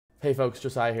Hey folks,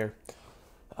 Josiah here.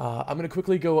 I'm going to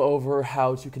quickly go over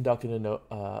how to conduct an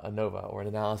ANOVA, or an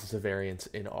analysis of variance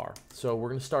in R. So we're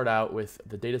going to start out with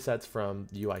the datasets from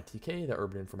UITK, the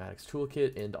Urban Informatics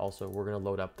Toolkit, and also we're going to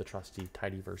load up the trusty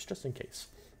tidyverse just in case.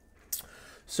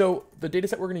 So the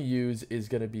dataset we're going to use is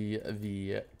going to be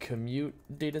the commute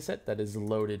dataset that is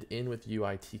loaded in with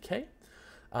UITK.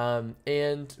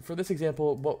 And for this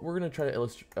example, what we're going to try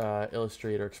to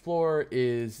illustrate or explore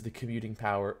is the commuting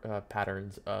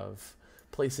patterns of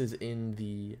places in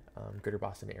the greater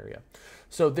Boston area.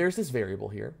 So there's this variable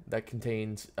here that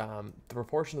contains the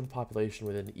proportion of the population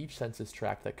within each census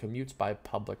tract that commutes by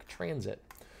public transit.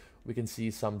 We can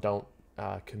see some don't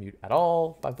commute at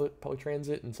all by public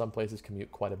transit, and some places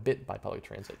commute quite a bit by public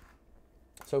transit.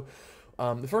 So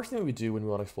the first thing we do when we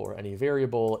want to explore any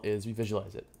variable is we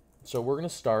visualize it. So we're going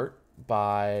to start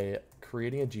by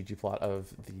creating a ggplot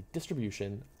of the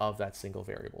distribution of that single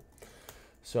variable.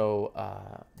 So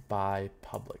by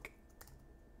public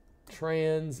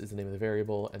trans is the name of the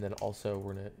variable, and then also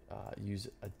we're going to use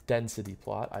a density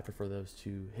plot. I prefer those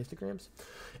to histograms,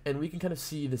 and we can kind of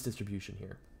see this distribution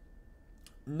here.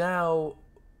 Now,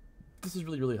 this is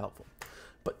really helpful.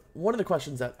 But one of the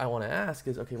questions that I want to ask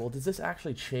is, okay, well, does this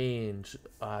actually change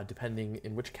depending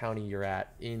in which county you're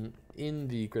at in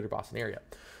the greater Boston area?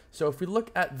 So if we look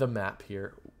at the map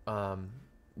here,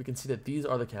 we can see that these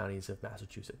are the counties of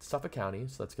Massachusetts. Suffolk County,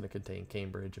 so that's going to contain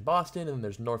Cambridge and Boston, and then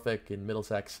there's Norfolk and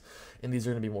Middlesex, and these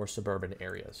are going to be more suburban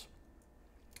areas.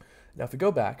 Now, if we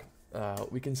go back,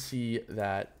 we can see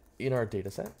that in our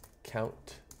data set,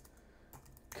 count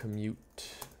commute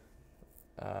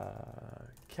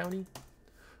county,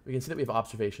 we can see that we have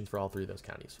observations for all three of those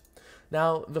counties.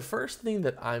 Now, the first thing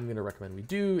that I'm going to recommend we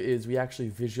do is we actually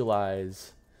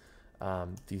visualize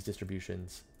these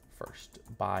distributions first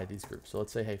by these groups. So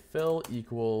let's say, hey, fill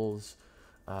equals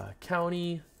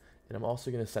county, and I'm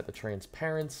also going to set the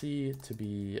transparency to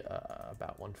be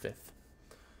about 1/5.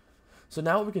 So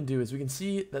now what we can do is we can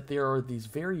see that there are these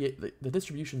the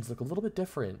distributions look a little bit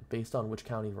different based on which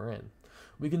county we're in.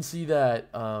 We can see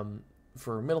that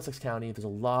for Middlesex County, there's a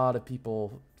lot of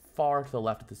people far to the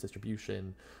left of this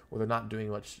distribution where they're not doing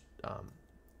much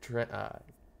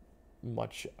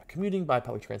commuting by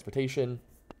public transportation.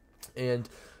 And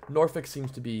Norfolk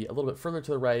seems to be a little bit further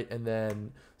to the right, and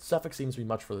then Suffolk seems to be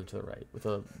much further to the right, with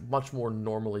a much more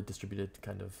normally distributed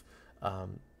kind of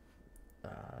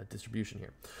distribution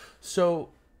here. So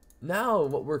now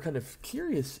what we're kind of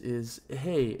curious is,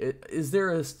 hey, is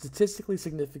there a statistically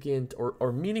significant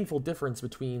or meaningful difference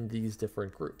between these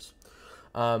different groups?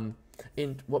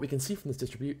 And what we can see from this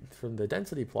from the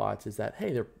density plots is that,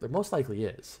 hey, there most likely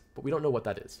is, but we don't know what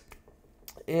that is.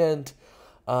 And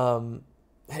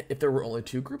if there were only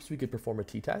two groups, we could perform a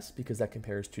t-test because that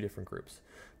compares two different groups.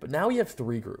 But now we have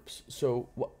three groups. So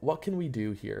what can we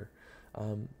do here?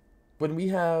 When we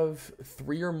have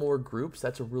three or more groups,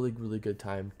 that's a really good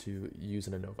time to use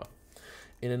an ANOVA.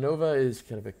 An ANOVA is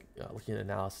kind of looking at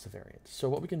analysis of variance. So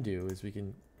what we can do is we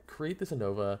can create this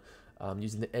ANOVA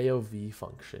using the AOV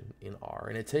function in R.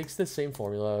 And it takes the same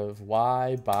formula of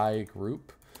y by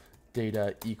group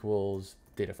data equals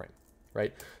data frame,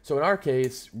 right? So in our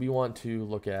case, we want to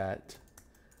look at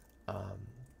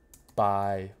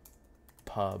by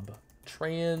pub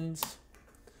trans,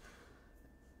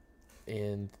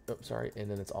 and and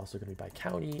then it's also going to be by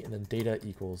county, and then data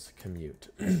equals commute.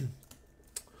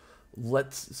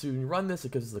 So we run this,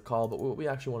 it gives us the call, but what we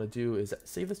actually want to do is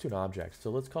save this to an object.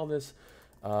 So let's call this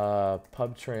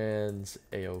pub trans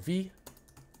AOV,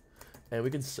 and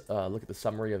we can look at the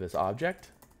summary of this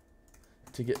object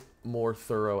to get more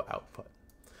thorough output.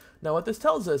 Now what this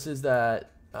tells us is that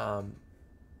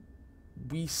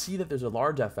we see that there's a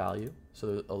large F value,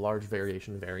 so a large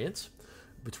variation in variance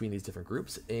between these different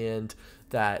groups, and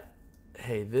that,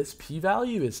 hey, this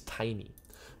p-value is tiny.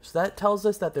 So that tells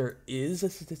us that there is a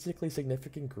statistically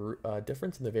significant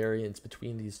difference in the variance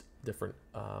between these different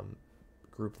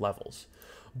group levels.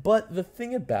 But the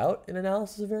thing about an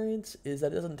analysis of variance is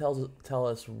that it doesn't tell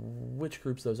us which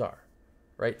groups those are,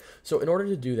 right? So in order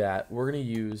to do that, we're going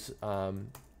to use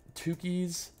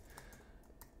Tukey's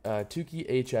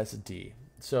HSD.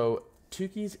 So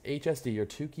Tukey's HSD, or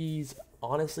Tukey's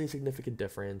honestly significant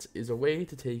difference, is a way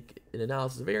to take an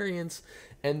analysis of variance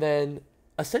and then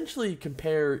essentially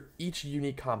compare each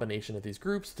unique combination of these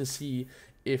groups to see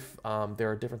if there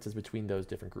are differences between those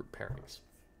different group pairings.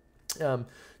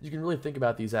 You can really think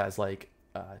about these as like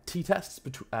t-tests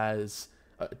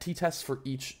t-tests for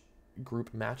each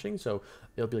group matching. So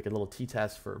it'll be like a little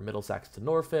t-test for Middlesex to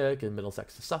Norfolk, and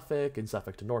Middlesex to Suffolk, and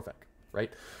Suffolk to Norfolk,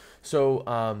 right? So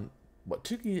what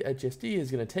Tukey HSD is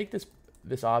going to take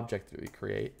this object that we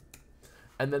create,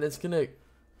 and then it's going to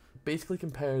basically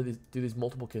do these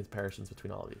multiple comparisons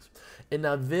between all of these. And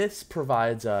now this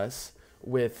provides us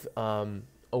with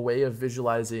a way of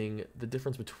visualizing the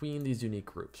difference between these unique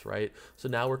groups, right? So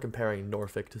now we're comparing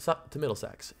Norfolk to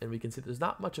Middlesex, and we can see there's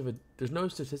no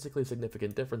statistically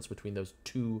significant difference between those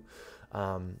two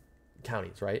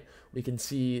counties, right? We can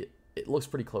see it looks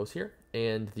pretty close here,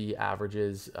 and the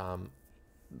averages,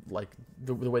 like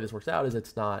the way this works out is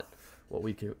it's not what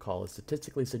we could call a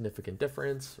statistically significant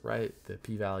difference, right? The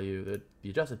p-value, the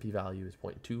adjusted p-value is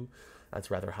 0.2. That's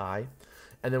rather high.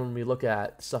 And then when we look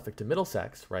at Suffolk to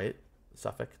Middlesex, right?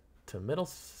 Suffolk to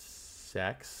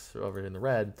Middlesex over in the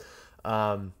red,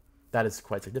 that is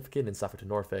quite significant, and Suffolk to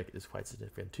Norfolk is quite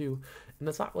significant too. And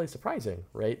that's not really surprising,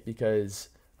 right? Because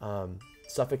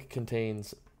Suffolk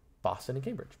contains Boston and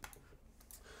Cambridge.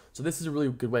 So this is a really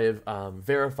good way of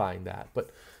verifying that. But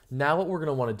now what we're going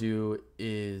to want to do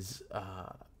is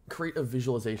create a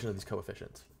visualization of these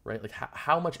coefficients, right? Like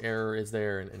how much error is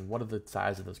there, and what are the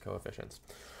size of those coefficients?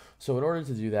 So in order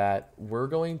to do that, we're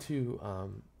going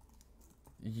to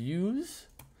use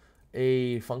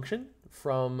a function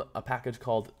from a package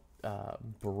called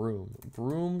Broom.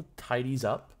 Broom tidies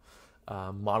up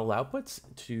model outputs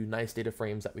to nice data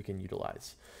frames that we can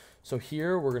utilize. So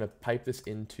here we're going to pipe this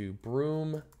into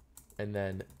Broom and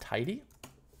then tidy.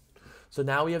 So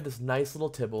now we have this nice little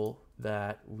tibble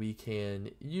that we can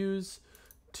use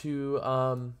to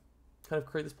kind of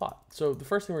create this plot. So the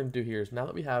first thing we're going to do here is, now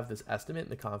that we have this estimate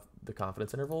and the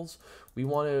confidence intervals, we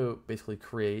want to basically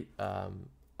create a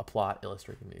plot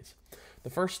illustrating these. The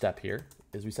first step here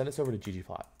is we send this over to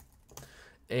ggplot,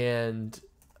 and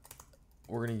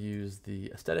we're going to use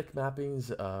the aesthetic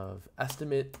mappings of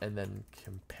estimate and then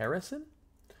comparison.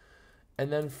 And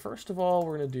then first of all,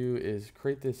 we're going to do is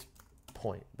create this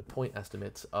the point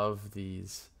estimates of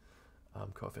these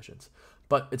coefficients.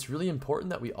 But it's really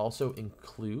important that we also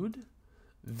include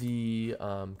the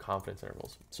confidence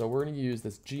intervals. So we're going to use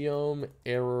this geom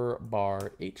error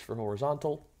bar h for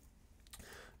horizontal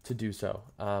to do so.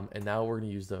 And now we're going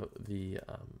to use the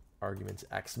arguments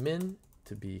xmin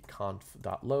to be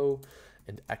conf.low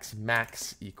and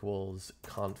xmax equals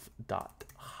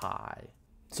conf.high.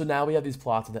 So now we have these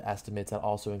plots of the estimates that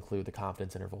also include the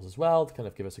confidence intervals as well to kind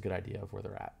of give us a good idea of where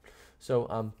they're at.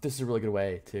 So this is a really good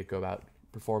way to go about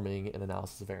performing an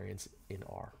analysis of variance in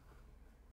R.